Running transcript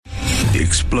The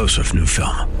explosive new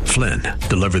film, Flynn,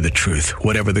 deliver the truth,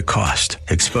 whatever the cost,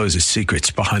 exposes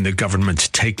secrets behind the government's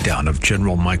takedown of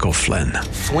General Michael Flynn.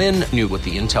 Flynn knew what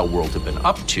the intel world had been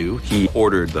up to. He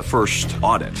ordered the first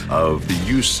audit of the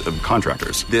use of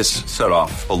contractors. This set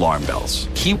off alarm bells.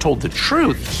 He told the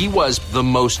truth. He was the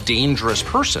most dangerous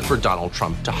person for Donald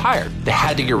Trump to hire. They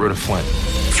had to get rid of Flynn.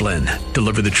 Flynn,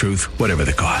 deliver the truth, whatever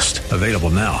the cost. Available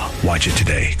now. Watch it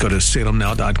today. Go to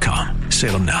salemnow.com.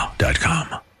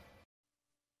 salemnow.com.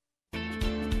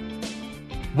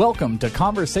 Welcome to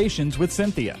Conversations with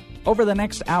Cynthia. Over the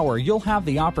next hour, you'll have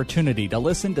the opportunity to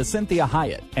listen to Cynthia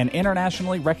Hiett, an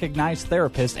internationally recognized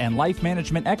therapist and life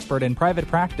management expert in private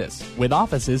practice, with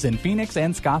offices in Phoenix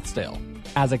and Scottsdale.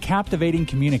 As a captivating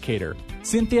communicator,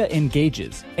 Cynthia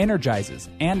engages, energizes,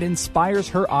 and inspires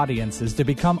her audiences to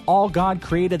become all God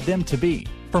created them to be.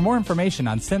 For more information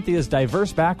on Cynthia's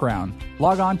diverse background,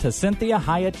 log on to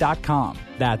CynthiaHiett.com.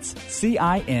 That's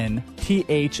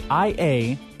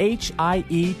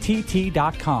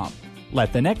CynthiaHiett.com.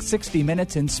 Let the next 60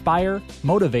 minutes inspire,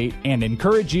 motivate, and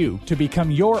encourage you to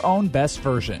become your own best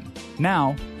version.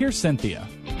 Now, here's Cynthia.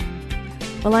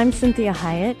 Well, I'm Cynthia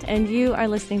Hiett, and you are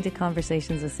listening to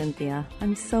Conversations with Cynthia.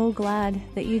 I'm so glad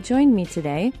that you joined me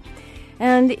today.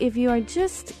 And if you are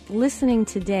just listening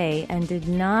today and did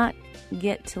not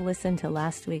get to listen to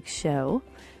last week's show,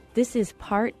 this is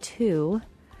part 2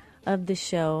 of the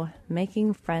show,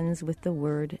 Making Friends with the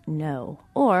Word No.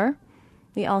 Or,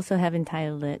 we also have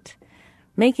entitled it,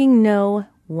 Making No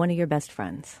One of Your Best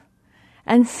Friends.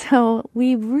 And so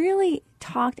we really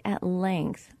talked at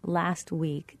length last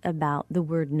week about the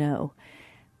word no,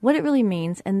 what it really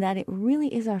means, and that it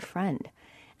really is our friend.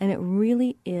 And it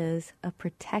really is a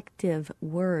protective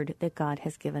word that God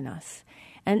has given us.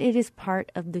 And it is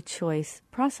part of the choice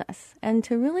process. And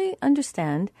to really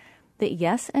understand that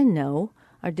yes and no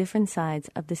are different sides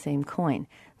of the same coin.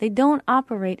 They don't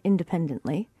operate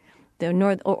independently,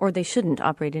 or they shouldn't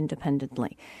operate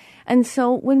independently. And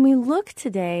so when we look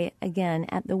today, again,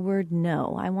 at the word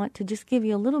no, I want to just give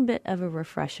you a little bit of a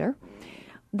refresher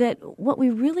that what we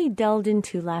really delved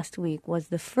into last week was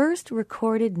the first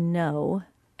recorded no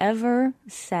ever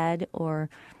said or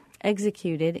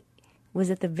executed was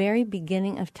at the very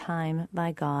beginning of time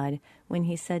by God when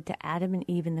he said to Adam and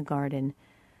Eve in the garden,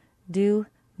 "Do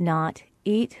not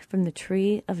eat from the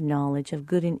tree of knowledge of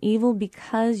good and evil,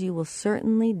 because you will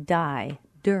certainly die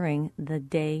during the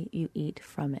day you eat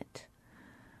from it."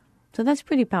 So that's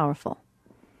pretty powerful.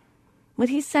 What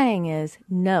he's saying is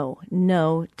no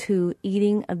to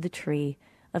eating of the tree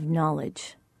of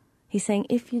knowledge. He's saying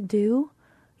if you do,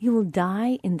 you will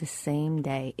die in the same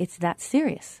day. It's that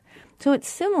serious. So it's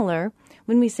similar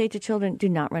when we say to children, do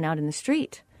not run out in the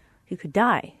street. You could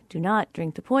die. Do not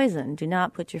drink the poison. Do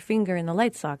not put your finger in the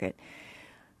light socket.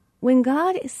 When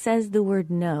God says the word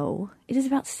no, it is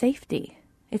about safety.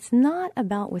 It's not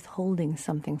about withholding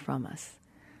something from us.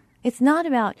 It's not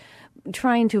about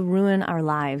trying to ruin our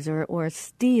lives or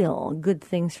steal good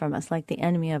things from us like the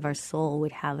enemy of our soul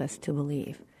would have us to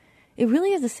believe. It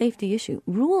really is a safety issue.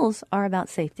 Rules are about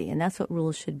safety, and that's what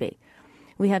rules should be.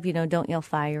 We have, don't yell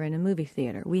fire in a movie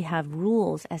theater. We have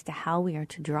rules as to how we are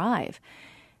to drive.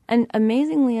 And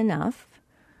amazingly enough,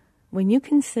 when you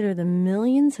consider the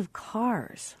millions of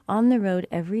cars on the road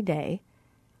every day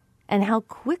and how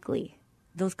quickly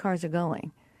those cars are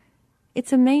going,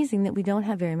 it's amazing that we don't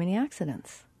have very many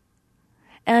accidents.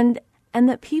 And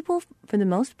that people, for the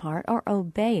most part, are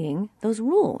obeying those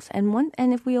rules. And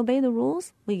if we obey the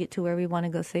rules, we get to where we want to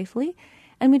go safely,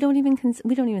 and we don't even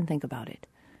think about it.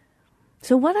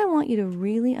 So what I want you to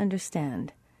really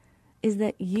understand is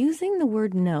that using the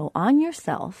word no on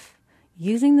yourself,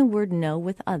 using the word no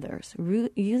with others,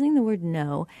 using the word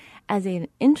no as an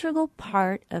integral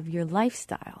part of your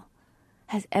lifestyle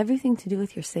has everything to do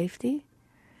with your safety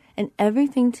and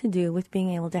everything to do with being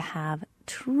able to have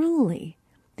truly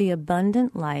the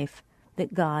abundant life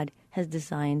that God has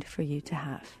designed for you to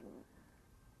have.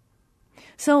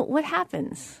 So what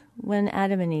happens when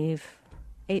Adam and Eve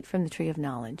ate from the tree of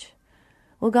knowledge?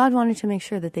 Well, God wanted to make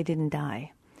sure that they didn't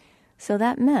die. So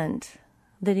that meant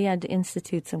that he had to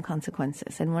institute some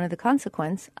consequences. And one of the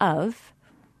consequences of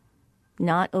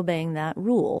not obeying that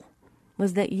rule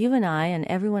was that you and I and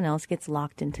everyone else gets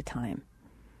locked into time.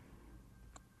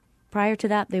 Prior to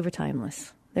that, they were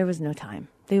timeless. There was no time.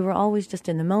 They were always just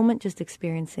in the moment, just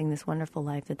experiencing this wonderful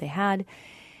life that they had.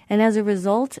 And as a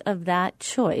result of that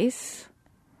choice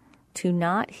to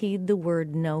not heed the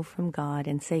word no from God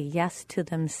and say yes to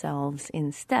themselves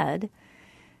instead,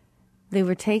 they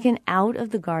were taken out of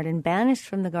the garden, banished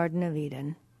from the Garden of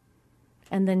Eden,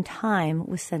 and then time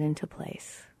was set into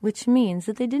place, which means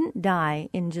that they didn't die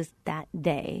in just that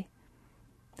day.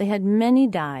 They had many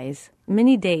days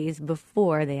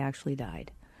before they actually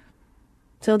died.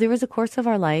 So there is a course of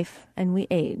our life, and we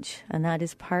age, and that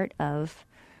is part of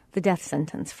the death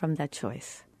sentence from that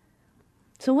choice.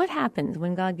 So what happened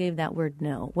when God gave that word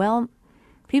no? Well,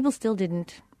 people still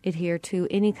didn't adhere to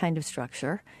any kind of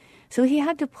structure, so he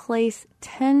had to place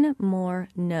 10 more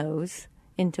no's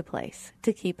into place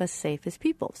to keep us safe as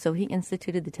people. So he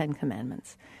instituted the 10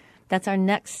 Commandments. That's our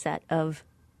next set of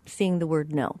seeing the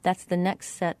word no. That's the next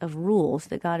set of rules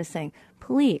that God is saying,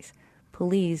 please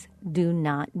do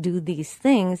not do these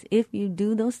things. If you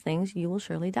do those things, you will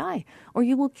surely die, or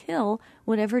you will kill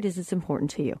whatever it is that's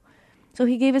important to you. So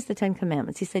he gave us the 10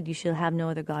 Commandments. He said, you shall have no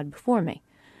other God before me.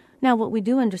 Now, what we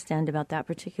do understand about that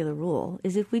particular rule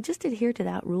is if we just adhere to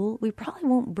that rule, we probably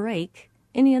won't break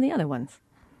any of the other ones,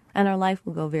 and our life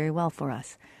will go very well for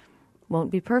us.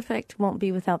 Won't be perfect, won't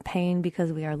be without pain,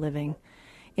 because we are living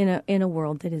in a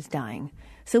world that is dying.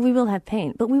 So we will have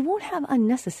pain, but we won't have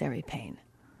unnecessary pain.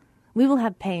 We will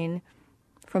have pain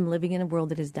from living in a world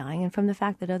that is dying and from the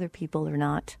fact that other people are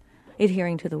not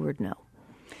adhering to the word no.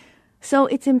 So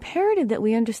it's imperative that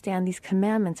we understand these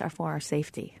commandments are for our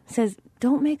safety. It says,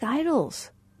 don't make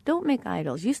idols. Don't make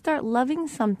idols. You start loving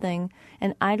something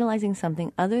and idolizing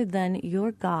something other than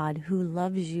your God who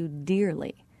loves you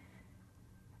dearly,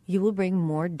 you will bring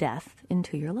more death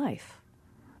into your life.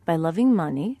 By loving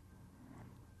money,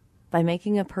 by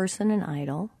making a person an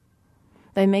idol,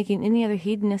 by making any other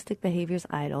hedonistic behaviors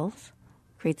idols,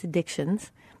 creates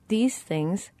addictions. These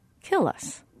things kill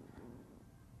us.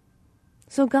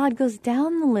 So God goes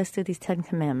down the list of these 10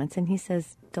 Commandments and he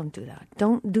says, don't do that.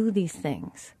 Don't do these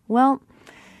things. Well,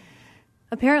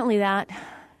 apparently that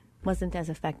wasn't as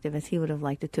effective as he would have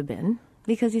liked it to have been,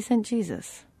 because he sent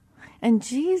Jesus. And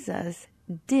Jesus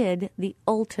did the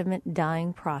ultimate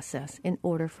dying process in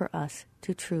order for us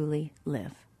to truly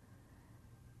live.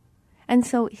 And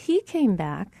so he came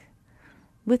back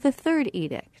with a third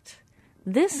edict.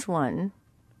 This one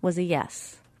was a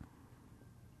yes.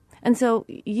 And so,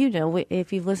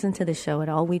 if you've listened to the show at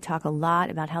all, we talk a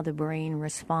lot about how the brain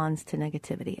responds to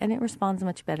negativity, and it responds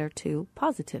much better to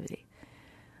positivity.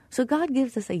 So God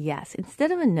gives us a yes.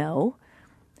 Instead of a no,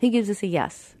 he gives us a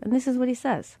yes. And this is what he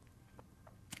says.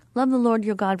 Love the Lord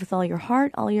your God with all your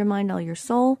heart, all your mind, all your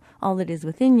soul, all that is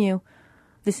within you.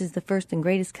 This is the first and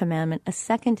greatest commandment. A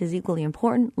second is equally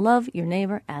important. Love your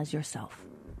neighbor as yourself.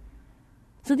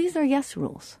 So these are yes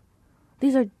rules.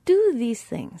 These are do these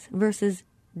things versus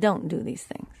don't do these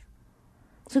things.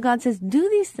 So God says, do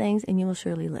these things and you will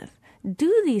surely live.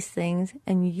 Do these things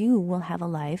and you will have a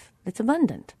life that's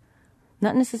abundant.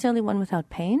 Not necessarily one without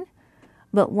pain,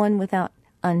 but one without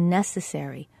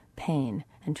unnecessary pain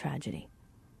and tragedy.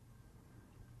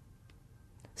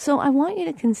 So I want you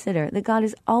to consider that God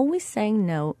is always saying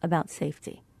no about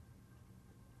safety.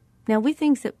 Now, we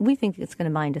think it's going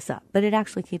to bind us up, but it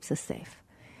actually keeps us safe.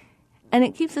 And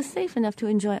it keeps us safe enough to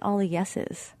enjoy all the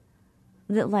yeses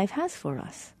that life has for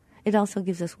us. It also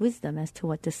gives us wisdom as to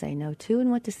what to say no to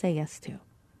and what to say yes to.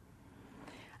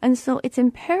 And so it's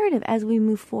imperative as we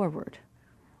move forward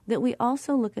that we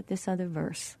also look at this other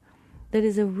verse that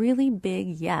is a really big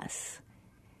yes.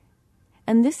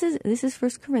 And this is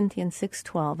 1 Corinthians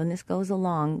 6:12, and this goes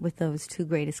along with those two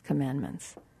greatest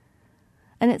commandments.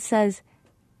 And it says,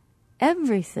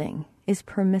 everything is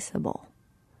permissible,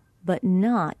 but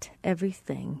not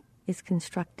everything is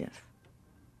constructive.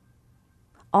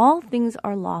 All things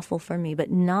are lawful for me, but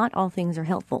not all things are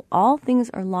helpful. All things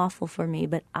are lawful for me,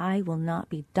 but I will not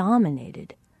be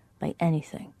dominated by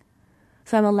anything.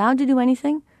 So I'm allowed to do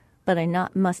anything, but I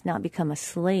must not become a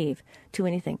slave to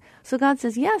anything. So God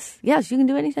says, yes, you can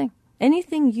do anything.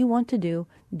 Anything you want to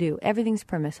do. Everything's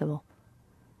permissible.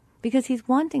 Because he's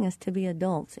wanting us to be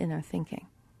adults in our thinking.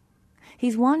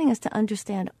 He's wanting us to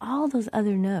understand all those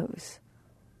other no's.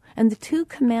 And the two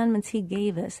commandments he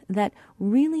gave us that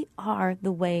really are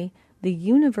the way the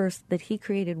universe that he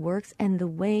created works and the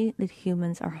way that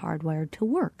humans are hardwired to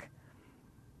work.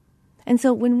 And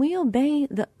so when we obey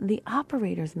the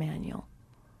operator's manual,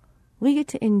 we get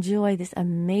to enjoy this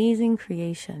amazing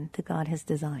creation that God has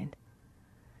designed.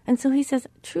 And so he says,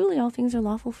 truly all things are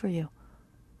lawful for you.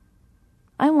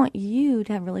 I want you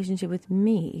to have a relationship with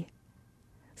me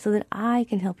so that I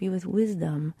can help you with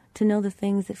wisdom to know the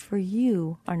things that for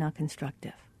you are not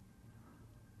constructive.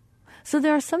 So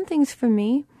there are some things for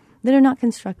me that are not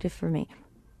constructive for me.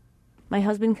 My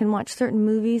husband can watch certain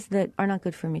movies that are not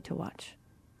good for me to watch.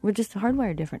 We're just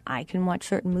hardwired different. I can watch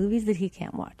certain movies that he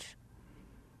can't watch.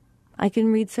 I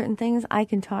can read certain things. I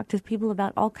can talk to people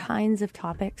about all kinds of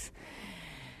topics,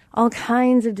 all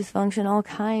kinds of dysfunction, all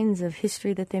kinds of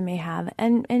history that they may have.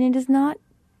 And it is not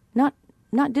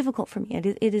not difficult for me.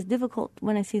 It is difficult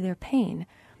when I see their pain.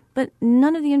 But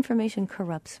none of the information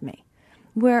corrupts me.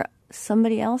 Where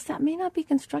somebody else, that may not be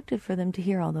constructive for them to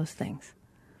hear all those things.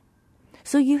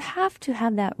 So you have to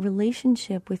have that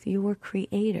relationship with your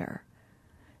Creator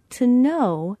to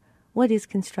know what is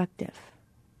constructive.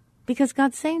 Because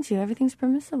God's saying to you, everything's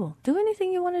permissible. Do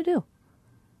anything you want to do.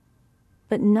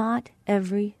 But not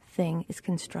everything is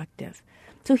constructive.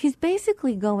 So he's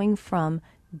basically going from,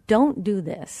 don't do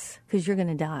this because you're going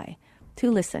to die,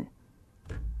 to listen,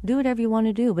 do whatever you want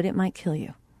to do, but it might kill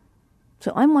you.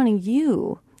 So I'm wanting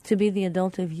you to be the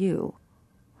adult of you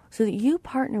so that you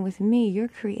partner with me, your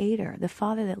Creator, the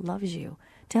Father that loves you,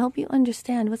 to help you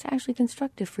understand what's actually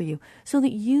constructive for you so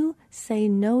that you say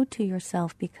no to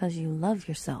yourself because you love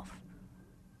yourself.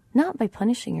 Not by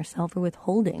punishing yourself or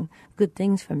withholding good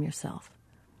things from yourself,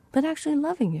 but actually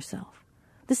loving yourself.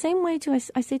 The same way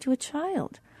I say to a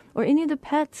child or any of the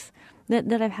pets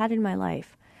that I've had in my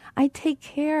life. I take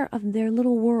care of their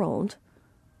little world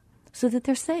so that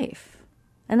they're safe.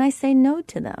 And I say no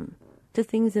to them, to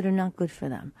things that are not good for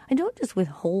them. I don't just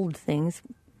withhold things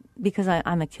because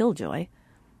I'm a killjoy.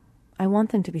 I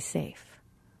want them to be safe.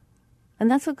 And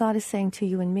that's what God is saying to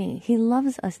you and me. He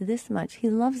loves us this much. He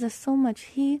loves us so much.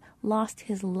 He lost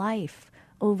his life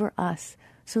over us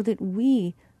so that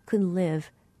we could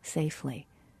live safely.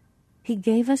 He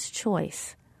gave us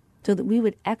choice so that we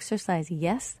would exercise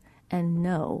yes and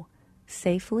no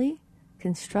safely,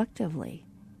 constructively,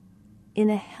 in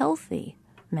a healthy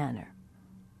manner.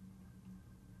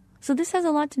 So this has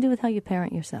a lot to do with how you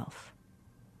parent yourself.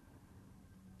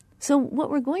 So what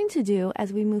we're going to do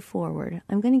as we move forward,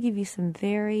 I'm going to give you some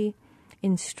very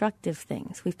instructive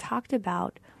things. We've talked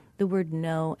about the word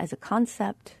no as a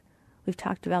concept. We've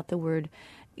talked about the word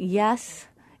yes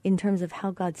in terms of how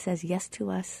God says yes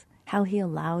to us, how he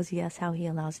allows yes, how he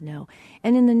allows no.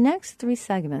 And in the next 3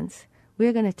 segments,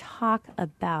 we're going to talk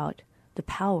about the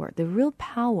power, the real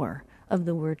power of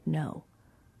the word no,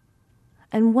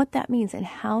 and what that means and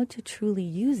how to truly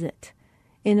use it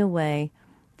in a way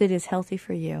that is healthy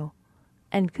for you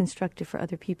and constructive for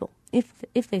other people, if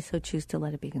they so choose to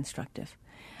let it be constructive.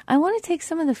 I want to take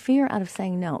some of the fear out of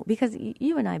saying no, because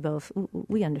you and I both,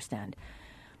 we understand.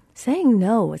 Saying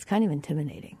no is kind of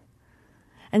intimidating.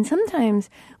 And sometimes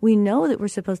we know that we're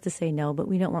supposed to say no, but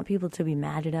we don't want people to be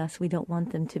mad at us. We don't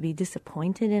want them to be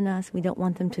disappointed in us. We don't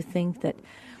want them to think that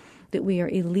we are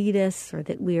elitists or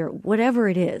that we are whatever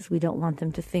it is. We don't want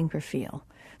them to think or feel.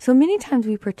 So many times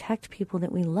we protect people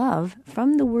that we love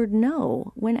from the word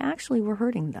no when actually we're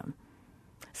hurting them.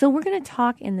 So we're going to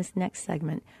talk in this next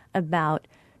segment about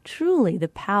truly the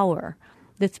power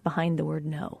that's behind the word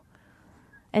no,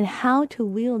 and how to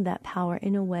wield that power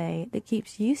in a way that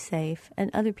keeps you safe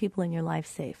and other people in your life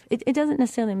safe. It doesn't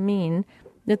necessarily mean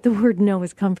that the word no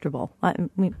is comfortable. I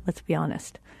mean, let's be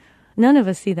honest. None of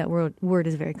us see that word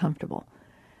as very comfortable.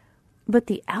 But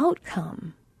the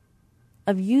outcome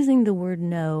of using the word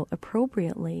no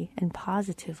appropriately and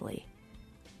positively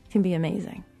can be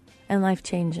amazing and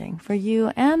life-changing for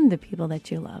you and the people that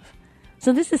you love.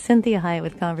 So this is Cinthia Hiett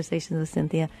with Conversations with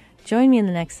Cinthia. Join me in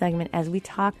the next segment as we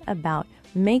talk about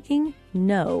making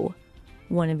no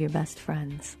one of your best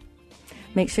friends.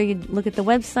 Make sure you look at the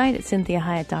website at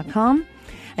CinthiaHiett.com,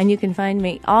 and you can find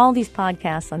me all these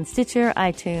podcasts on Stitcher,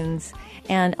 iTunes,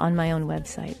 and on my own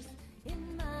website.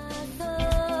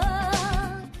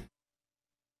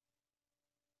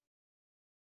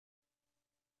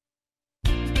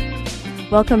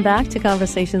 Welcome back to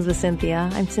Conversations with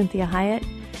Cinthia. I'm Cinthia Hiett.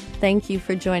 Thank you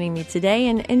for joining me today.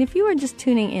 And if you are just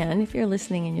tuning in, if you're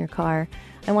listening in your car,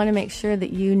 I want to make sure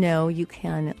that you know you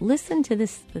can listen to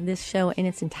this show in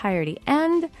its entirety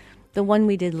and the one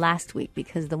we did last week,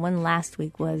 because the one last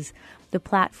week was the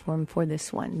platform for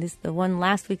this one. The one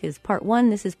last week is part 1.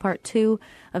 This is part 2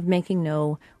 of Making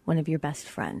No One of Your Best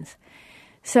Friends.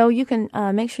 So you can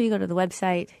make sure you go to the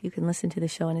website. You can listen to the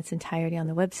show in its entirety on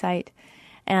the website.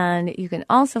 And you can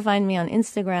also find me on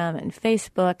Instagram and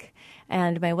Facebook.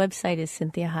 And my website is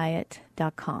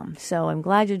CinthiaHiett.com. So I'm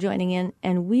glad you're joining in.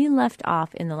 And we left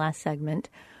off in the last segment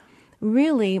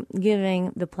really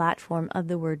giving the platform of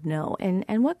the word no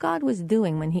and what God was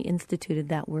doing when he instituted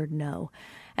that word no.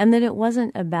 And that it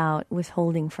wasn't about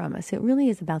withholding from us. It really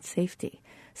is about safety.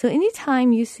 So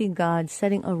anytime you see God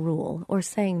setting a rule or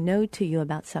saying no to you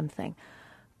about something,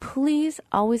 please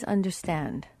always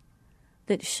understand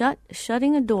that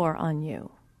shutting a door on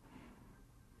you,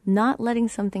 not letting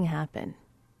something happen,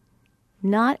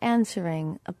 not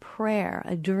answering a prayer,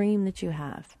 a dream that you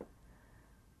have,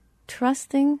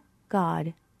 trusting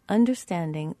God,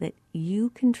 understanding that you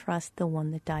can trust the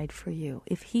one that died for you.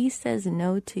 If he says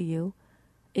no to you,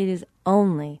 it is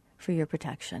only for your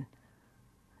protection.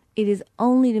 It is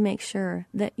only to make sure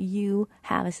that you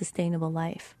have a sustainable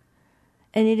life.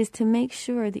 And it is to make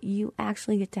sure that you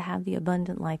actually get to have the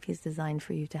abundant life He's designed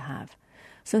for you to have.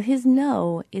 So His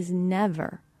no is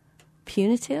never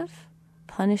punitive,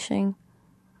 punishing,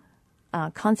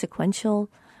 consequential,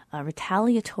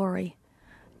 retaliatory,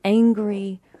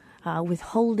 angry,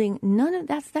 withholding. None of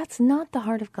that's not the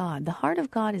heart of God. The heart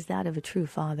of God is that of a true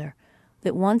Father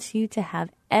that wants you to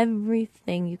have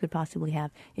everything you could possibly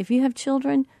have. If you have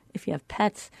children, if you have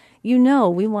pets, we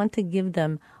want to give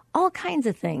them all kinds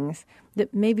of things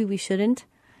that maybe we shouldn't.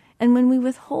 And when we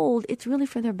withhold, it's really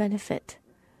for their benefit.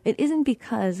 It isn't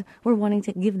because we're wanting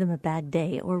to give them a bad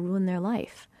day or ruin their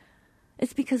life.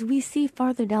 It's because we see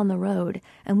farther down the road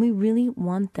and we really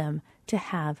want them to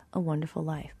have a wonderful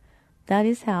life. That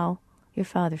is how your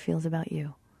Father feels about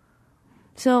you.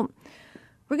 So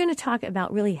we're going to talk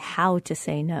about really how to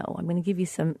say no. I'm going to give you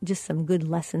some good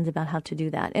lessons about how to do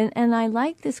that. And I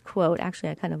like this quote. Actually,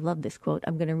 I kind of love this quote.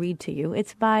 I'm going to read to you.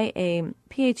 It's by a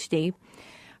PhD.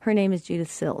 Her name is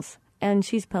Judith Sills, and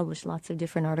she's published lots of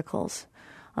different articles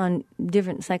on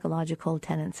different psychological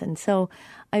tenets. And so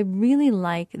I really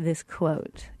like this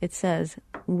quote. It says,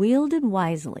 "Wielded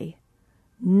wisely,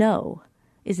 no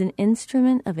is an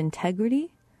instrument of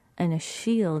integrity and a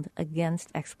shield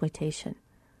against exploitation.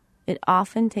 It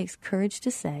often takes courage to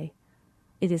say,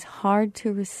 it is hard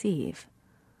to receive,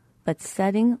 but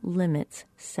setting limits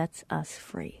sets us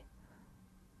free."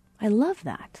 I love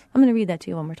that. I'm going to read that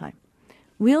to you one more time.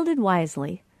 Wielded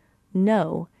wisely,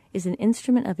 no is an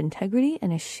instrument of integrity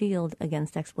and a shield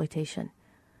against exploitation.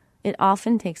 It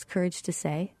often takes courage to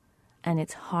say, and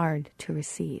it's hard to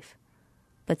receive.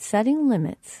 But setting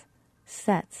limits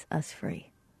sets us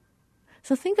free.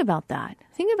 So think about that.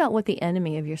 Think about what the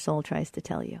enemy of your soul tries to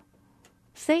tell you.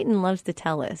 Satan loves to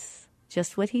tell us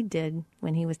just what he did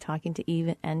when he was talking to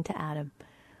Eve and to Adam.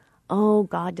 Oh,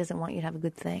 God doesn't want you to have a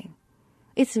good thing.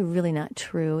 It's really not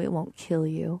true. It won't kill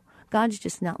you. God's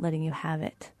just not letting you have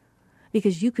it.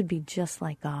 Because you could be just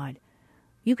like God.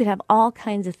 You could have all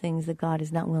kinds of things that God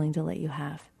is not willing to let you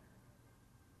have.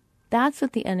 That's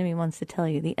what the enemy wants to tell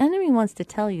you. The enemy wants to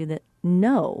tell you that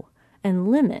no and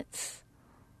limits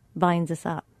binds us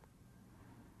up.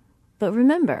 But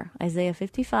remember, Isaiah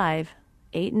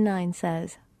 55:8-9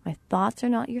 says, "My thoughts are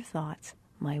not your thoughts.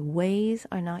 My ways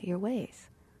are not your ways."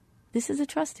 This is a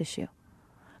trust issue.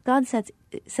 God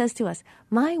says to us,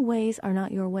 my ways are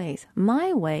not your ways.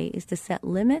 My way is to set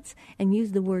limits and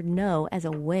use the word no as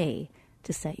a way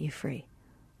to set you free.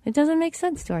 It doesn't make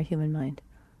sense to our human mind.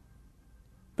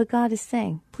 But God is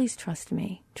saying, please trust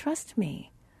me. Trust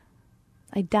me.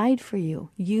 I died for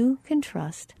you. You can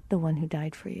trust the one who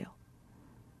died for you.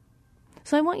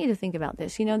 So I want you to think about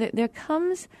this. There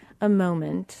comes a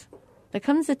moment, there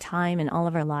comes a time in all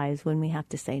of our lives when we have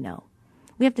to say no.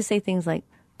 We have to say things like,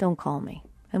 don't call me.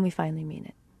 And we finally mean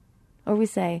it. Or we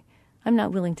say, I'm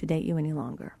not willing to date you any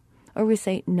longer. Or we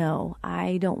say, no,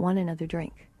 I don't want another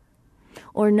drink.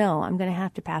 Or no, I'm going to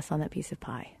have to pass on that piece of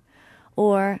pie.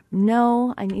 Or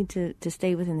no, I need to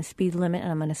stay within the speed limit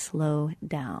and I'm going to slow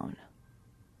down.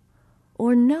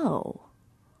 Or no,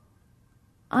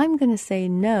 I'm going to say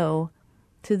no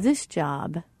to this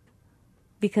job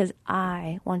because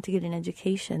I want to get an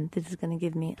education that is going to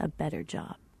give me a better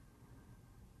job.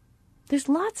 There's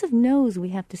lots of no's we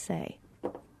have to say.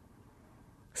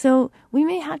 So we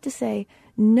may have to say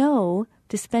no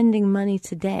to spending money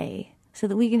today so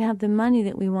that we can have the money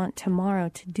that we want tomorrow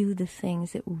to do the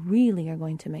things that really are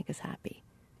going to make us happy.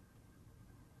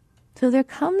 So there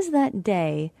comes that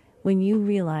day when you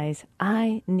realize,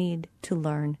 I need to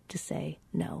learn to say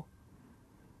no.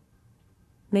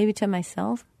 Maybe to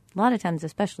myself, a lot of times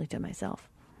especially to myself.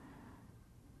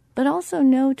 But also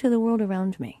no to the world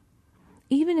around me.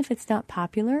 Even if it's not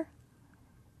popular,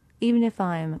 even if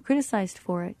I'm criticized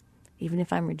for it, even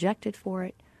if I'm rejected for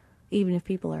it, even if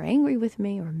people are angry with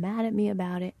me or mad at me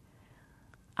about it,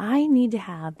 I need to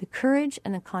have the courage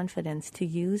and the confidence to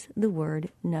use the word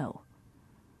no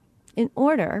in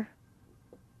order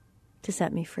to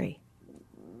set me free.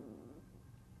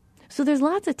 So there's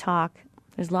lots of talk,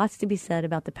 there's lots to be said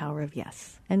about the power of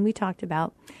yes. And we talked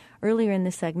about earlier in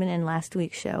this segment and last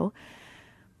week's show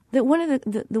that one of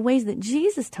the ways that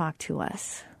Jesus talked to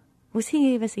us was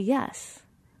he gave us a yes.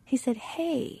 He said,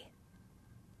 hey.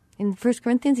 In 1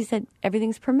 Corinthians, he said,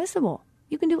 everything's permissible.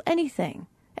 You can do anything.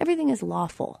 Everything is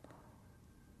lawful.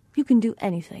 You can do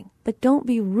anything, but don't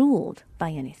be ruled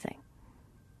by anything.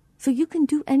 So you can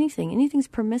do anything. Anything's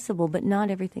permissible, but not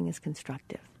everything is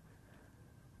constructive.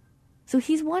 So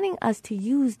he's wanting us to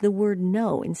use the word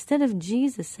no. Instead of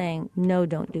Jesus saying, no,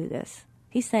 don't do this.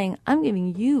 He's saying, I'm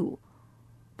giving you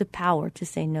the power to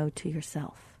say no to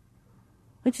yourself.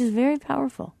 which is very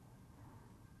powerful.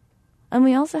 And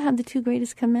we also have the 2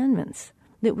 greatest commandments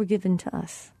that were given to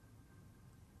us.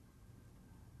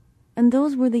 And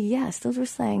those were the yes. Those were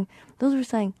saying,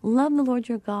 love the Lord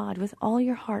your God with all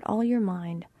your heart, all your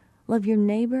mind. Love your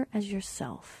neighbor as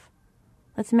yourself.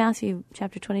 That's Matthew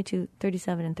chapter 22,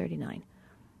 37 and 39.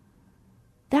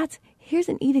 Here's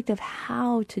an edict of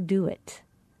how to do it,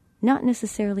 not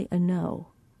necessarily a no.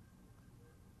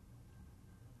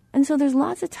 And so there's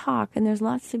lots of talk and there's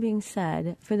lots to being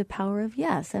said for the power of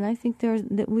yes. And I think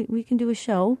that we can do a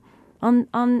show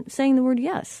on saying the word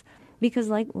yes. Because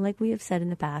like we have said in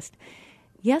the past,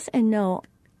 yes and no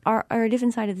are a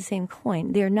different side of the same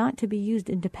coin. They are not to be used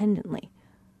independently.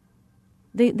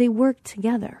 They work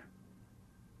together.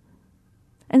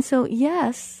 And so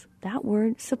yes, that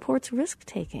word supports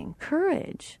risk-taking,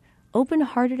 courage,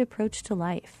 open-hearted approach to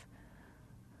life.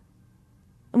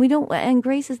 And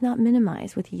grace is not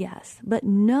minimized with yes, but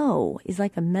no is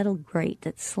like a metal grate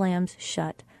that slams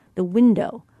shut the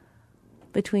window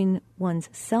between one's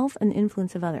self and the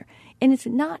influence of other. And it's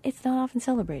not often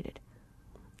celebrated.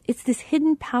 It's this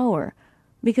hidden power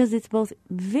because it's both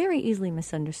very easily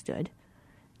misunderstood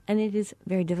and it is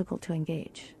very difficult to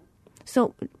engage.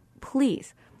 So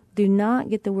please do not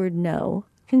get the word no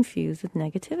confused with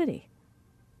negativity.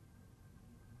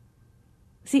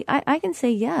 See, I can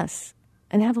say yes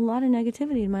and have a lot of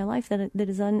negativity in my life that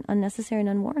is unnecessary and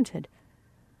unwarranted.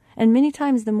 And many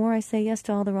times the more I say yes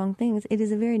to all the wrong things, it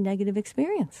is a very negative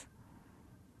experience.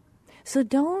 So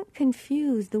don't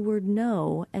confuse the word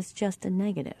no as just a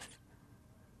negative.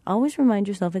 Always remind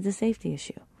yourself it's a safety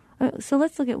issue. So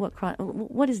let's look at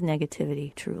what is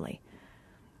negativity truly.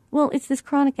 Well, it's this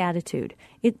chronic attitude.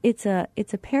 It's a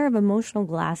pair of emotional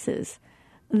glasses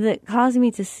that cause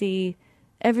me to see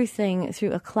everything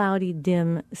through a cloudy,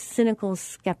 dim, cynical,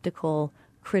 skeptical,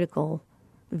 critical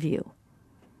view.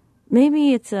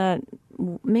 Maybe it's like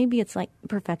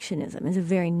perfectionism. It's a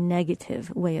very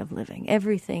negative way of living.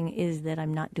 Everything is that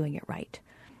I'm not doing it right.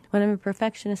 When I'm a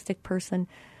perfectionistic person,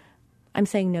 I'm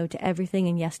saying no to everything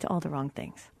and yes to all the wrong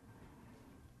things.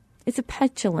 It's a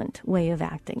petulant way of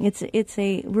acting. It's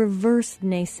a reverse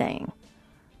naysaying.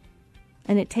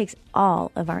 And it takes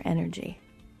all of our energy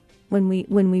when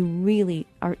we really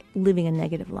are living a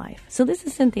negative life. So this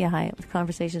is Cynthia Hiett with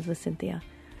Conversations with Cynthia.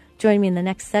 Join me in the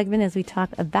next segment as we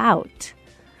talk about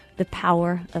the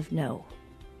power of no.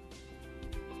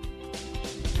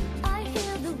 I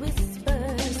hear the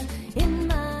whispers in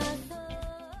my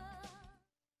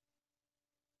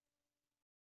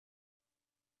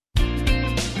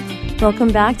thoughts.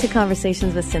 Welcome back to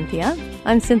Conversations with Cynthia.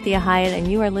 I'm Cynthia Hiett,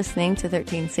 and you are listening to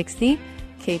 1360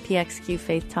 KPXQ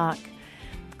Faith Talk.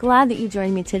 Glad that you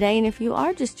joined me today, and if you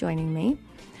are just joining me,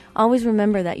 always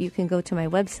remember that you can go to my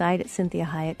website at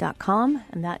CynthiaHiett.com,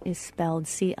 and that is spelled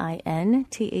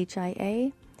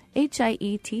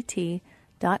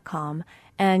CynthiaHiett.com,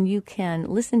 and you can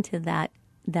listen to the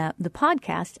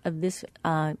podcast of this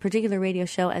particular radio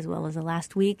show as well as the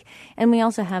last week. And we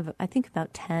also have, I think,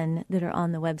 about 10 that are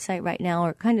on the website right now,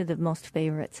 or kind of the most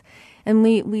favorites. And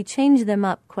we change them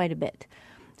up quite a bit.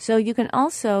 So you can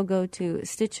also go to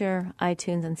Stitcher,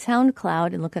 iTunes, and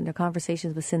SoundCloud and look under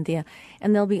Conversations with Cynthia,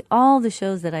 and there'll be all the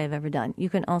shows that I have ever done. You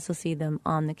can also see them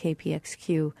on the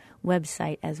KPXQ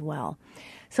website as well.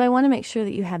 So I want to make sure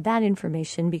that you have that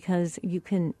information because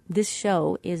this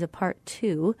show is a part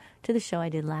 2 to the show I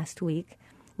did last week,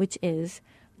 which is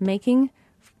making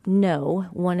no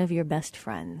one of your best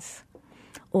friends,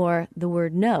 or the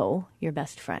word no your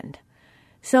best friend.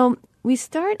 So we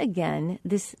start again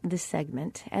this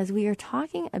segment as we are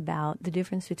talking about the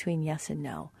difference between yes and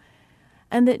no,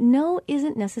 and that no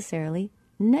isn't necessarily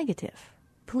negative.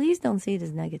 Please don't see it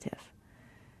as negative.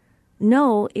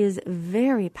 No is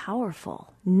very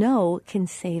powerful. No can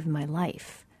save my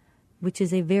life, which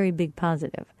is a very big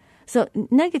positive. So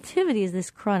negativity is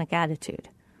this chronic attitude.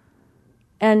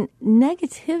 And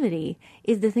negativity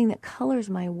is the thing that colors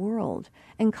my world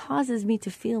and causes me to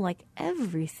feel like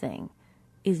everything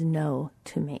is no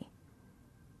to me.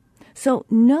 So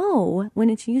no,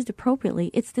 when it's used appropriately,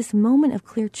 it's this moment of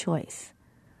clear choice.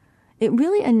 It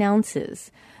really announces,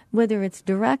 whether it's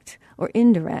direct or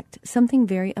indirect, something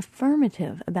very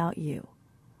affirmative about you.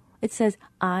 It says,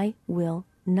 I will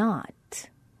not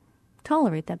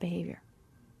tolerate that behavior.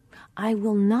 I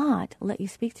will not let you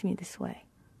speak to me this way.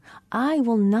 I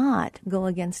will not go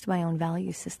against my own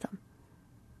value system.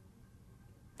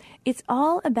 It's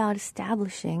all about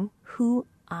establishing who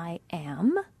I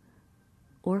am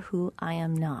or who I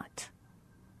am not.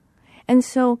 And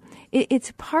so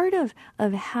it's part of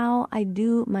how I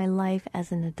do my life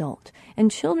as an adult.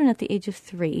 And children at the age of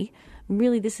 3,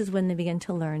 really this is when they begin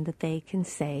to learn that they can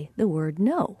say the word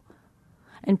no.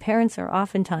 And parents are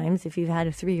oftentimes, if you've had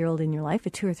a 3-year-old in your life, a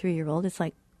 2 or 3-year-old, it's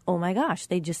like, oh my gosh,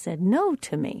 they just said no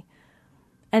to me.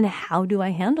 And how do I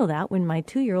handle that when my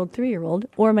 2-year-old, 3-year-old,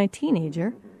 or my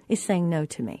teenager is saying no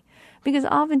to me? Because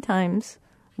oftentimes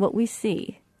what we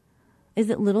see is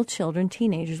that little children,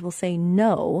 teenagers, will say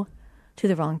no to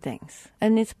the wrong things.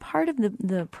 And it's part of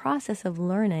the process of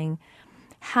learning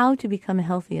how to become a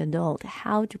healthy adult,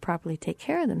 how to properly take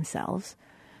care of themselves,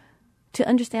 to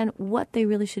understand what they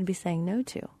really should be saying no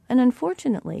to. And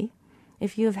unfortunately,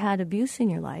 if you have had abuse in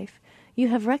your life, you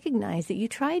have recognized that you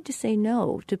tried to say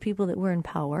no to people that were in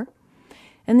power,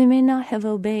 and they may not have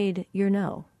obeyed your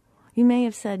no. You may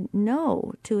have said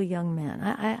no to a young man.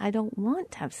 I don't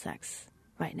want to have sex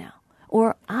right now.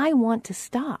 Or I want to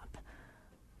stop.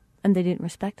 And they didn't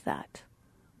respect that.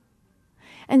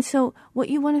 And so what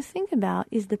you want to think about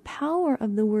is the power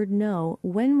of the word no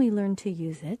when we learn to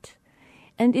use it.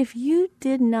 And if you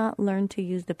did not learn to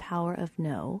use the power of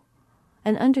no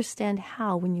and understand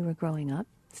how when you were growing up,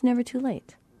 it's never too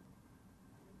late.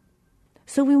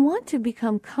 So we want to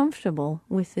become comfortable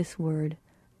with this word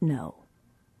no.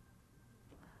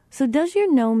 So does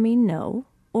your no mean no,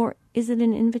 or is it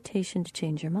an invitation to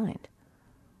change your mind?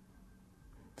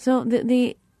 So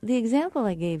the example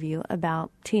I gave you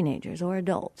about teenagers or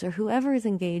adults or whoever is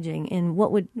engaging in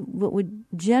what would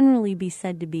generally be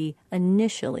said to be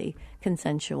initially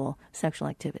consensual sexual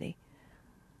activity,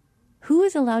 who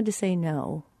is allowed to say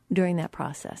no during that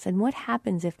process? And what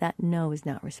happens if that no is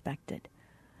not respected?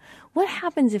 What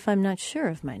happens if I'm not sure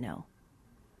of my no?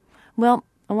 Well,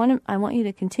 I want you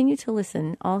to continue to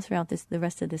listen all throughout the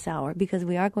rest of this hour, because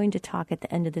we are going to talk at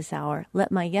the end of this hour. Let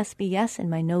my yes be yes and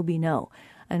my no be no,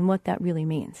 and what that really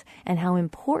means and how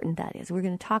important that is. We're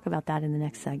going to talk about that in the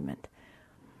next segment.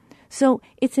 So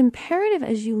it's imperative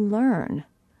as you learn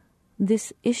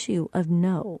this issue of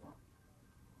no,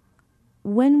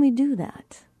 when we do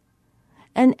that.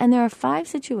 And there are 5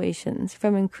 situations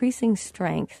from increasing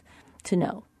strength to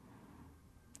no.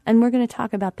 And we're going to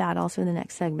talk about that also in the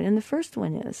next segment. And the first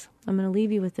one is, I'm going to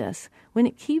leave you with this, when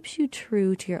it keeps you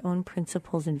true to your own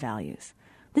principles and values.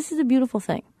 This is a beautiful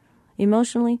thing,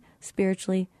 emotionally,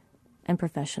 spiritually, and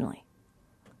professionally.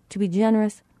 To be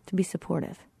generous, to be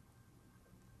supportive.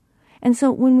 And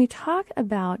so when we talk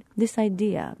about this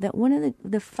idea that one of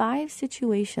the 5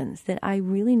 situations that I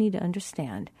really need to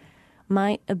understand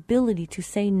my ability to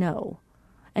say no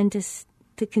and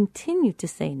to continue to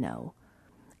say no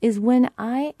is when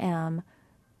I am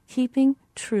keeping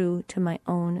true to my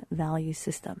own value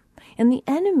system. And the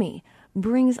enemy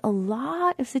brings a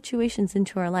lot of situations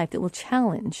into our life that will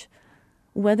challenge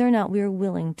whether or not we are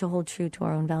willing to hold true to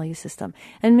our own value system.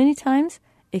 And many times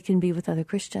it can be with other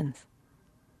Christians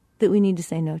that we need to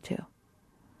say no to.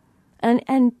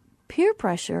 And peer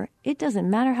pressure, it doesn't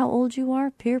matter how old you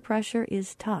are, peer pressure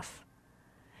is tough.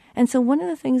 And so one of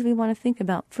the things we want to think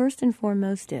about first and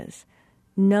foremost is,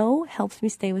 no helps me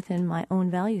stay within my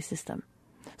own value system.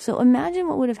 So imagine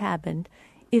what would have happened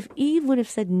if Eve would have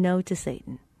said no to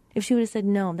Satan. If she would have said,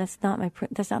 no, that's not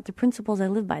the principles I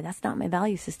live by. That's not my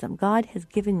value system. God has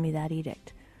given me that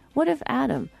edict. What if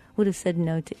Adam would have said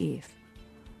no to Eve?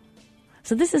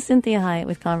 So this is Cynthia Hiett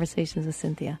with Conversations with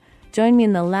Cynthia. Join me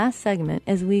in the last segment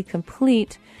as we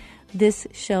complete this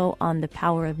show on the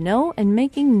power of no and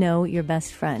making no your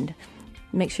best friend.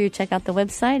 Make sure you check out the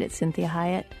website at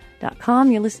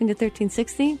CynthiaHiett.com. You're listening to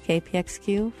 1360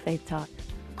 KPXQ Faith Talk.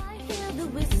 I hear the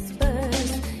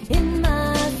whispers in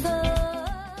my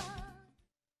thoughts.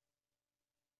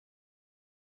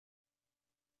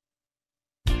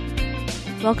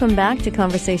 Welcome back to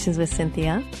Conversations with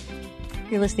Cynthia.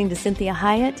 You're listening to Cynthia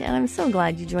Hiett, and I'm so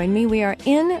glad you joined me. We are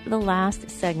in the last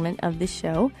segment of this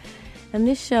show, and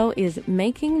this show is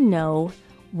Making No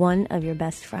One of Your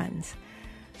Best Friends.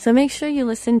 So make sure you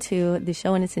listen to the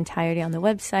show in its entirety on the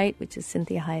website, which is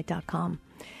CynthiaHiett.com.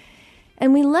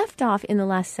 And we left off in the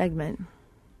last segment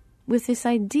with this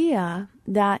idea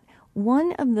that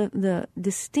one of the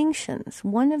distinctions,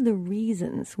 one of the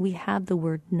reasons we have the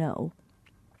word no,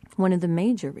 one of the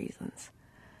major reasons,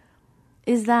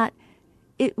 is that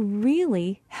it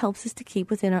really helps us to keep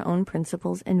within our own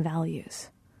principles and values.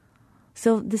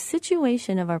 So the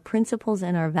situation of our principles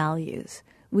and our values,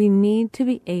 we need to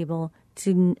be able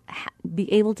to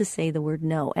say the word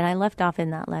no. And I left off in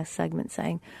that last segment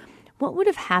saying, what would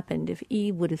have happened if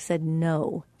Eve would have said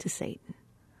no to Satan?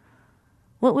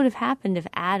 What would have happened if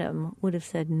Adam would have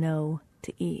said no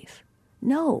to Eve?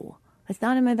 No, that's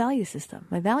not in my value system.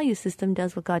 My value system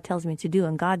does what God tells me to do.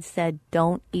 And God said,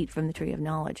 don't eat from the tree of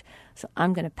knowledge. So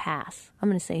I'm going to pass. I'm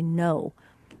going to say no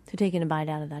to taking a bite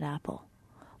out of that apple.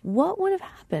 What would have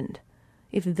happened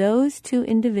if those two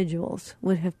individuals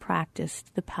would have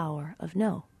practiced the power of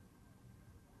no.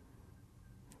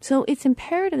 So it's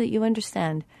imperative that you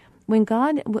understand when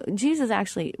Jesus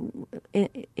actually,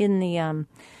 in the, I'm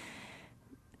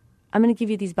going to give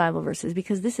you these Bible verses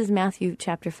because this is Matthew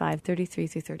chapter 5, 33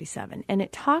 through 37. And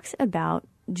it talks about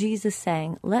Jesus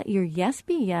saying, let your yes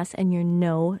be yes and your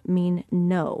no mean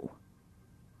no.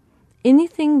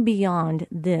 Anything beyond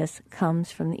this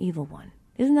comes from the evil one.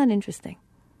 Isn't that interesting?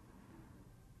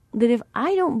 That if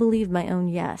I don't believe my own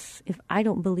yes, if I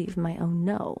don't believe my own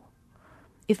no,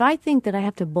 if I think that I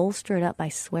have to bolster it up by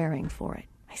swearing for it,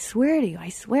 I swear to you, I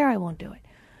swear I won't do it.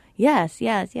 Yes,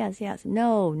 yes, yes, yes.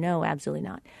 No, no, absolutely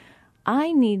not.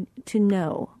 I need to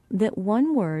know that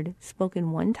one word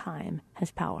spoken one time has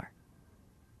power.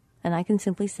 And I can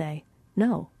simply say,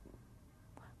 no.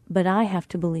 But I have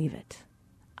to believe it.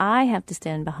 I have to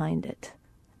stand behind it.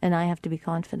 And I have to be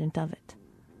confident of it.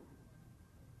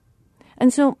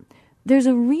 And so there's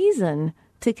a reason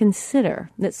to consider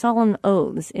that solemn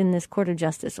oaths in this court of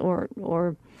justice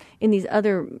or in these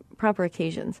other proper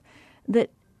occasions, that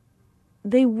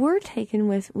they were taken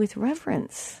with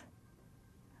reverence.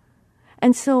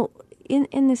 And so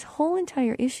in this whole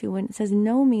entire issue, when it says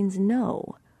no means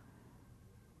no,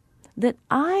 that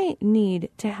I need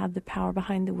to have the power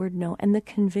behind the word no and the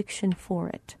conviction for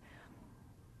it.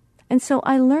 And so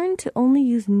I learned to only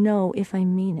use no if I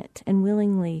mean it and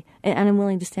I'm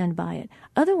willing to stand by it.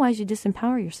 Otherwise, you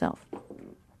disempower yourself.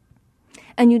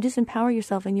 And you disempower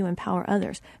yourself and you empower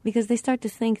others because they start to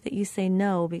think that you say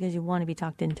no because you want to be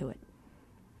talked into it.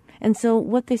 And so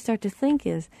what they start to think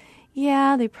is,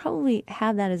 yeah, they probably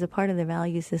have that as a part of their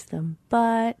value system,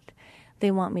 but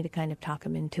they want me to kind of talk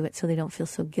them into it so they don't feel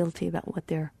so guilty about what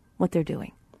they're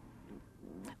doing.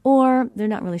 Or they're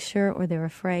not really sure or they're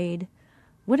afraid.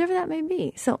 Whatever that may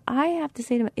be. So I have to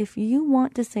say to them, if you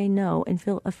want to say no and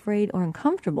feel afraid or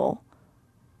uncomfortable,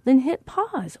 then hit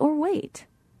pause or wait.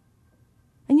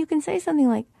 And you can say something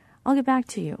like, I'll get back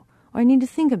to you, or I need to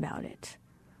think about it.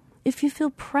 If you feel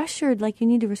pressured like you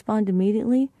need to respond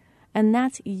immediately, and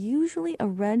that's usually a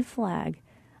red flag,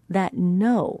 that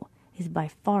no is by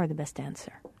far the best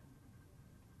answer.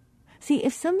 See,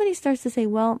 if somebody starts to say,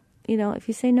 well, if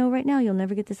you say no right now, you'll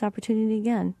never get this opportunity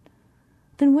again,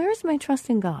 then where is my trust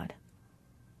in God?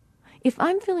 If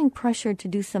I'm feeling pressured to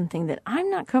do something that I'm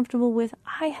not comfortable with,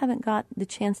 I haven't got the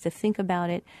chance to think about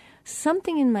it,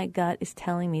 something in my gut is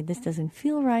telling me this doesn't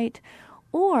feel right,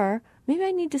 or maybe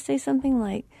I need to say something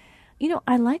like,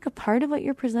 I like a part of what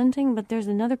you're presenting, but there's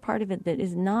another part of it that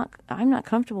I'm not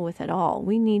comfortable with at all.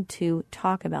 We need to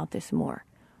talk about this more.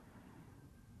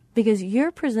 Because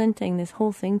you're presenting this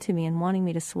whole thing to me and wanting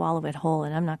me to swallow it whole,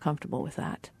 and I'm not comfortable with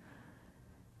that.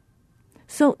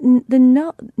 So the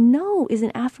no is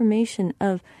an affirmation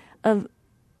of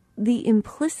the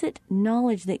implicit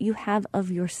knowledge that you have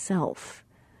of yourself.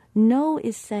 No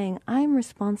is saying, I'm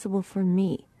responsible for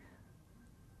me.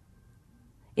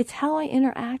 It's how I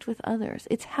interact with others.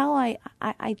 It's how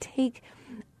I take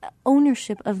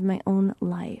ownership of my own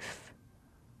life.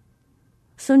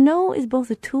 So no is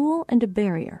both a tool and a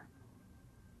barrier.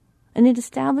 And it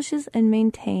establishes and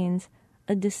maintains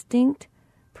a distinct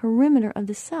perimeter of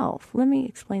the self. Let me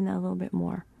explain that a little bit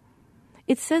more.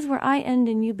 It says where I end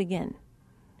and you begin.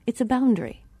 It's a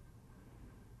boundary.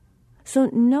 So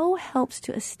no helps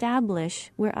to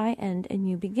establish where I end and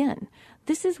you begin.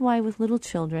 This is why with little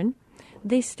children,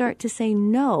 they start to say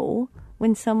no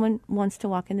when someone wants to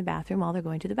walk in the bathroom while they're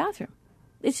going to the bathroom.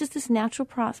 It's just this natural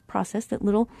process that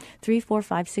little 3, 4,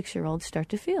 5, 6-year-olds start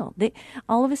to feel.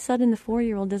 All of a sudden, the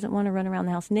 4-year-old doesn't want to run around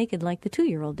the house naked like the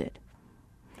 2-year-old did.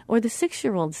 Or the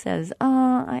 6-year-old says,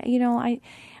 can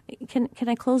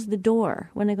I close the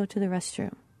door when I go to the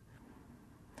restroom?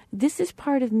 This is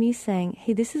part of me saying,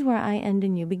 hey, this is where I end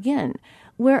and you begin.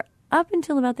 Where up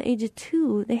until about the age of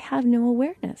 2, they have no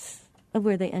awareness of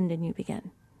where they end and you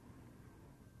begin.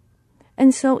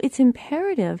 And so it's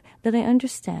imperative that I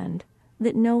understand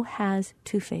that no has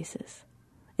two faces.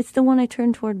 It's the one I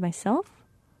turn toward myself,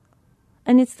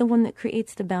 and it's the one that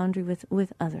creates the boundary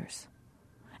with others.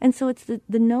 And so it's the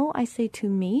no I say to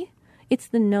me, it's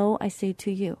the no I say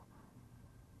to you.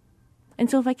 And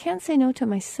so if I can't say no to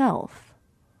myself,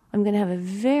 I'm going to have a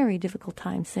very difficult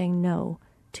time saying no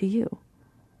to you.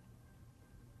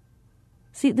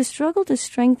 See, the struggle to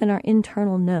strengthen our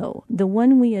internal no, the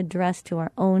one we address to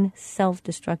our own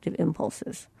self-destructive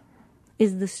impulses,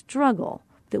 is the struggle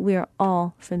that we are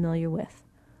all familiar with.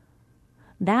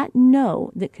 That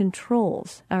no that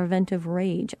controls our vent of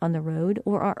rage on the road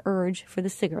or our urge for the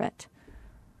cigarette.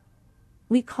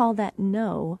 We call that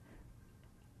no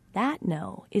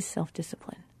is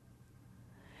self-discipline.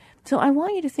 So I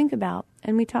want you to think about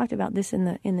and we talked about this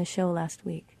in the show last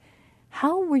week.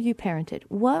 How were you parented?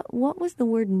 What was the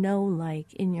word no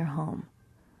like in your home?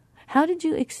 How did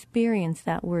you experience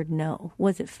that word no?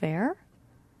 Was it fair?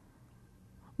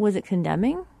 Was it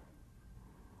condemning?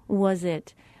 Was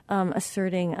it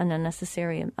asserting an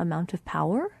unnecessary amount of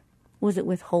power? Was it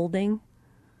withholding?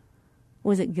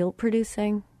 Was it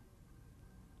guilt-producing?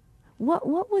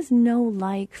 What was no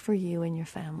like for you and your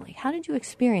family? How did you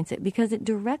experience it? Because it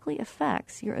directly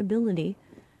affects your ability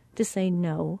to say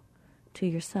no to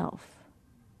yourself.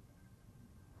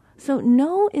 So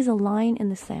no is a line in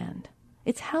the sand.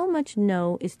 It's how much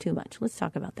no is too much. Let's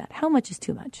talk about that. How much is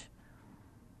too much?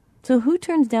 So who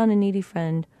turns down a needy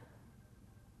friend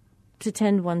to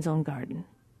tend one's own garden?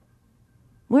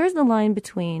 Where's the line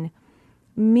between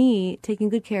me taking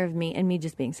good care of me and me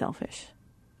just being selfish?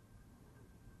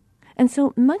 And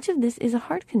so much of this is a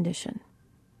heart condition.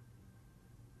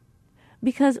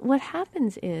 Because what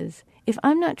happens is, if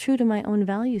I'm not true to my own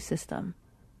value system,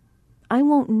 I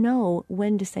won't know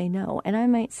when to say no. And I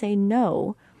might say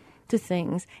no to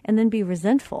things and then be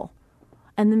resentful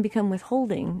and then become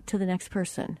withholding to the next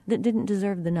person that didn't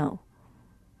deserve the no.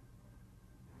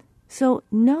 So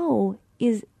no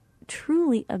is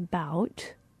truly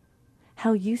about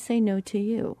how you say no to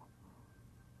you.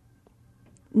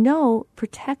 No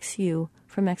protects you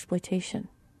from exploitation.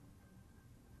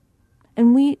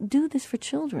 And we do this for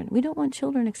children. We don't want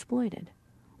children exploited.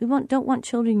 We don't want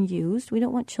children used. We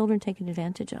don't want children taken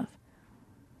advantage of.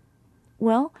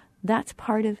 Well, that's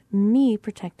part of me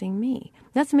protecting me.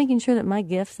 That's making sure that my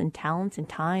gifts and talents and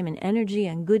time and energy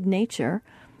and good nature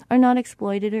are not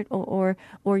exploited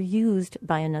or used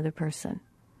by another person.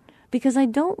 Because I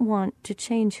don't want to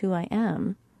change who I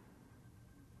am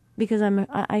because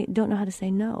I don't know how to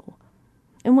say no.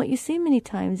 And what you see many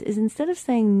times is instead of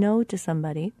saying no to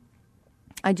somebody,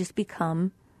 I just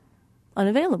become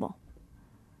unavailable.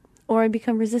 Or I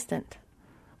become resistant.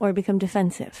 Or I become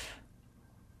defensive.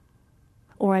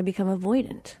 Or I become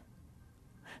avoidant.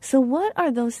 So what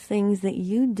are those things that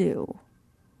you do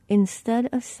instead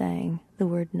of saying the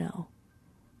word no?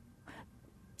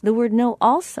 The word no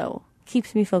also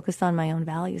keeps me focused on my own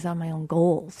values, on my own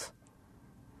goals.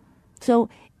 So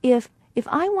if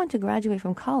I want to graduate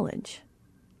from college,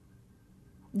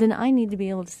 then I need to be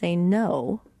able to say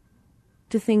no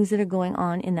to things that are going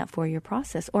on in that 4-year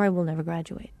process, or I will never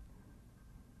graduate.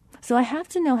 So I have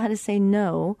to know how to say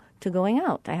no to going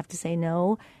out. I have to say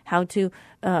no how to,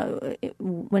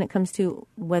 when it comes to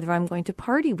whether I'm going to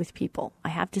party with people. I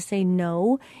have to say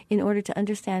no in order to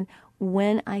understand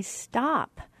when I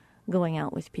stop going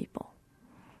out with people.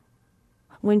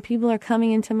 When people are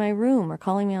coming into my room or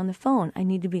calling me on the phone, I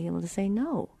need to be able to say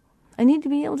no. I need to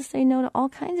be able to say no to all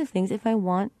kinds of things if I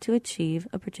want to achieve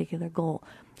a particular goal.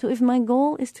 So if my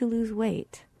goal is to lose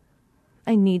weight,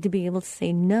 I need to be able to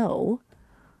say no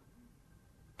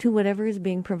to whatever is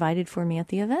being provided for me at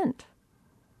the event.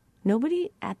 Nobody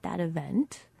at that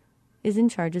event is in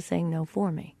charge of saying no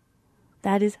for me.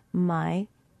 That is my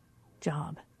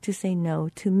job, to say no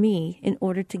to me in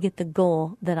order to get the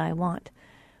goal that I want.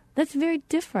 That's very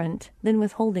different than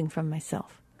withholding from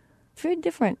myself. It's very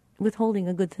different withholding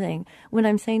a good thing when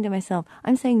I'm saying to myself,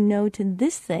 I'm saying no to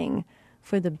this thing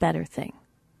for the better thing.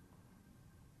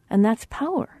 And that's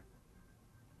power.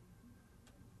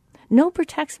 No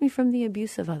protects me from the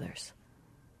abuse of others.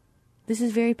 This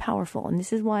is very powerful, and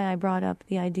this is why I brought up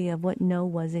the idea of what no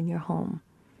was in your home.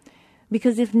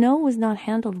 Because if no was not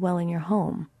handled well in your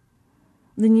home,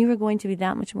 then you are going to be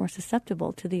that much more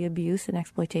susceptible to the abuse and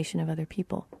exploitation of other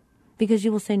people. Because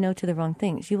you will say no to the wrong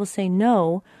things. You will say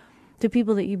no to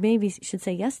people that you maybe should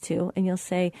say yes to, and you'll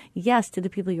say yes to the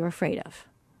people you're afraid of.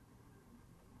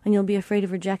 And you'll be afraid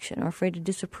of rejection or afraid of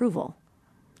disapproval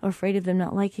or afraid of them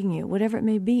not liking you, whatever it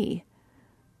may be.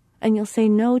 And you'll say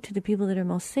no to the people that are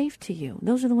most safe to you.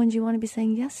 Those are the ones you want to be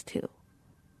saying yes to.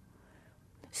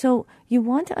 So you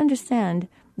want to understand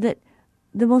that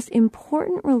the most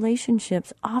important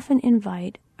relationships often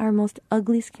invite our most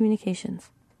ugliest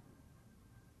communications.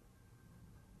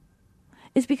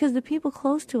 It's because the people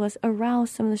close to us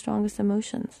arouse some of the strongest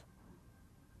emotions.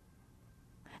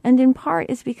 And in part,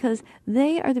 it's because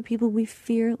they are the people we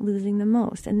fear losing the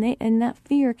most. And that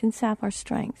fear can sap our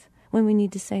strength when we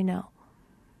need to say no.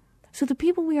 So the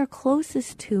people we are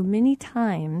closest to many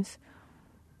times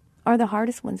are the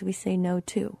hardest ones we say no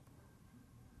to.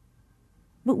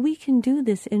 But we can do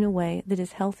this in a way that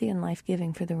is healthy and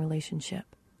life-giving for the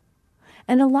relationship.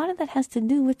 And a lot of that has to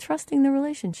do with trusting the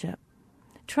relationship.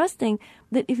 Trusting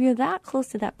that if you're that close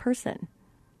to that person,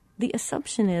 the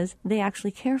assumption is they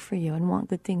actually care for you and want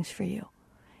good things for you.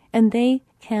 And they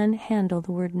can handle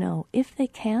the word no. If they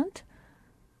can't,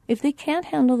 If they can't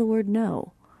handle the word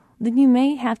no, then you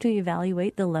may have to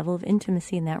evaluate the level of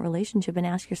intimacy in that relationship and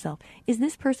ask yourself, is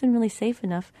this person really safe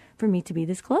enough for me to be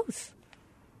this close?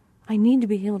 I need to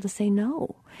be able to say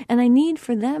no. And I need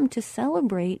for them to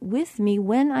celebrate with me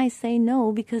when I say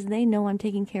no, because they know I'm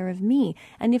taking care of me.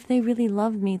 And if they really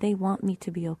love me, they want me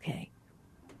to be okay.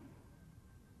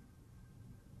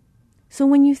 So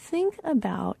when you think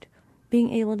about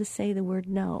being able to say the word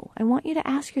no, I want you to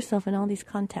ask yourself in all these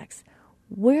contexts,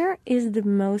 where is the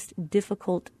most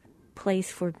difficult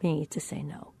place for me to say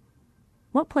no?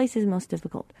 What place is most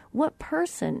difficult? What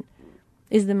person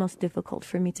is the most difficult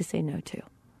for me to say no to?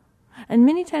 And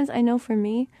many times I know for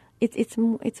me, it's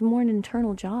more an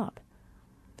internal job.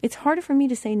 It's harder for me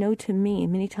to say no to me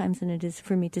many times than it is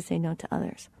for me to say no to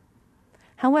others.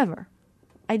 However,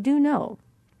 I do know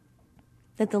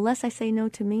that the less I say no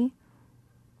to me,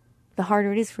 the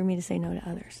harder it is for me to say no to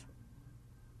others.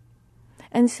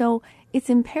 And so it's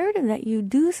imperative that you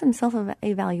do some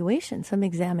self-evaluation, some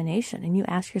examination, and you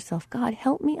ask yourself, God,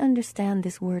 help me understand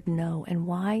this word no and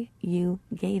why you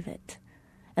gave it,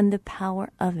 and the power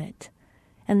of it,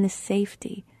 and the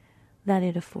safety that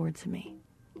it affords me.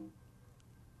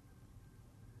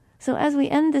 So as we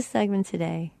end this segment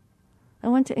today, I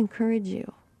want to encourage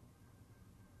you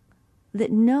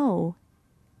that no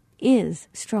is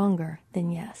stronger than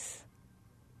yes,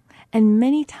 and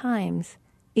many times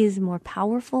is more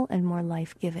powerful and more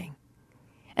life-giving.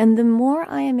 And the more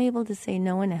I am able to say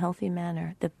no in a healthy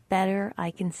manner, the better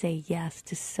I can say yes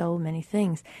to so many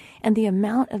things. And the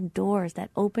amount of doors that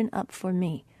open up for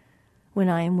me when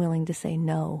I am willing to say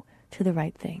no to the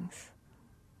right things.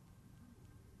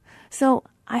 So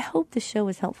I hope this show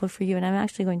was helpful for you, and I'm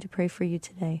actually going to pray for you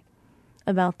today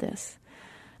about this.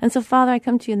 And so, Father, I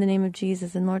come to you in the name of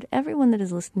Jesus, and Lord, everyone that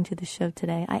is listening to the show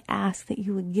today, I ask that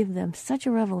you would give them such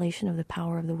a revelation of the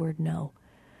power of the word no.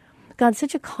 God,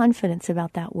 such a confidence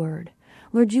about that word.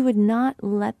 Lord, you would not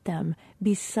let them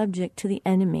be subject to the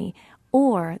enemy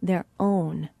or their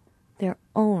own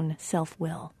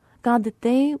self-will. God, that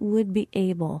they would be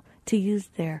able to use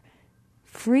their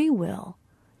free will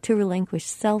to relinquish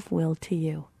self-will to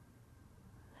you.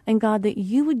 And God, that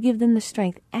you would give them the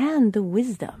strength and the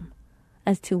wisdom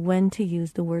as to when to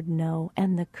use the word no,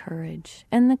 and the courage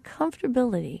and the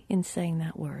comfortability in saying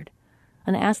that word.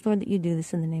 And I ask, Lord, that you do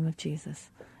this in the name of Jesus.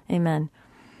 Amen.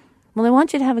 Well, I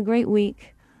want you to have a great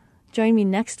week. Join me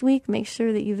next week. Make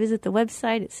sure that you visit the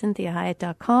website at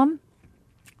CynthiaHiett.com.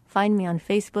 Find me on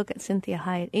Facebook at Cynthia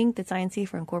Hiett Inc. That's INC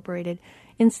for Incorporated.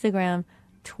 Instagram,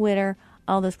 Twitter,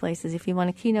 all those places. If you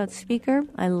want a keynote speaker,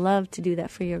 I love to do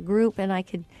that for your group, and I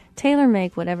could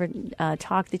tailor-make whatever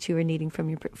talk that you are needing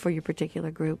for your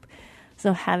particular group.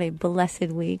 So have a blessed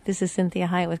week. This is Cynthia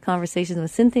Hiett with Conversations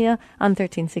with Cynthia on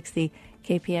 1360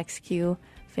 KPXQ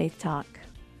Faith Talk.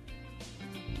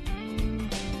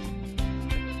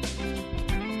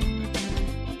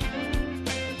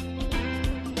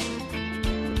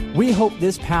 We hope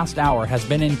this past hour has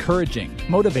been encouraging,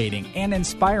 motivating, and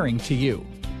inspiring to you.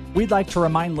 We'd like to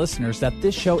remind listeners that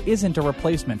this show isn't a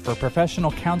replacement for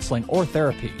professional counseling or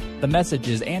therapy. The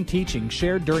messages and teachings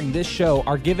shared during this show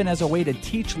are given as a way to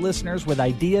teach listeners with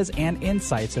ideas and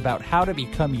insights about how to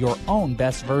become your own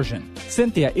best version.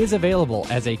 Cynthia is available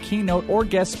as a keynote or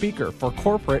guest speaker for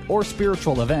corporate or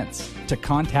spiritual events. To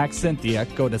contact Cynthia,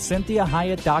 go to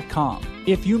CynthiaHiett.com.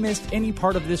 If you missed any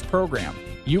part of this program,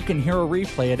 you can hear a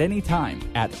replay at any time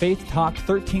at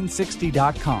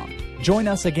FaithTalk1360.com. Join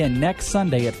us again next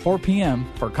Sunday at 4 p.m.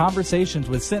 for Conversations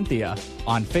with Cynthia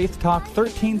on Faith Talk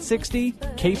 1360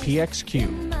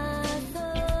 KPXQ.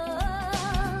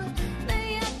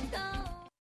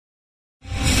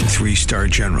 Three-star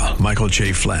General Michael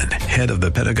J. Flynn, head of the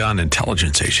Pentagon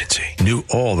Intelligence Agency, knew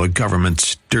all the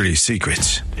government's dirty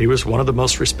secrets. He was one of the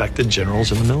most respected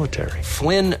generals in the military.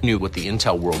 Flynn knew what the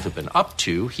intel world had been up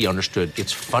to. He understood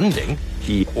its funding.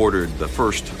 He ordered the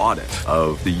first audit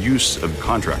of the use of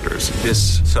contractors.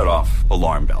 This set off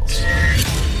alarm bells.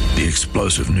 The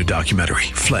explosive new documentary,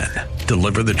 Flynn,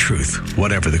 Deliver the Truth,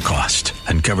 Whatever the Cost,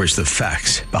 uncovers the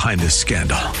facts behind this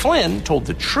scandal. Flynn told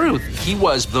the truth. He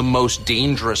was the most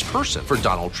dangerous person for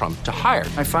Donald Trump to hire.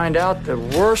 I find out the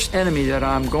worst enemy that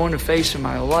I'm going to face in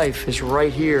my life is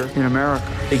right here in America.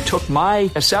 They took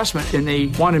my assessment and they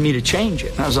wanted me to change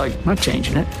it. And I was like, I'm not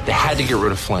changing it. They had to get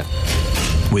rid of Flynn.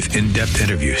 With in-depth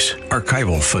interviews,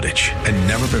 archival footage, and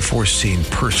never-before-seen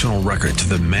personal records of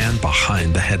the man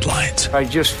behind the headlines. I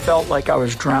just felt like I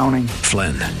was drowning.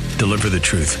 Flynn, Deliver the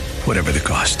Truth, Whatever the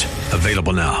Cost.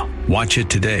 Available now. Watch it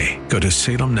today. Go to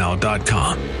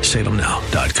salemnow.com.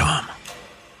 salemnow.com.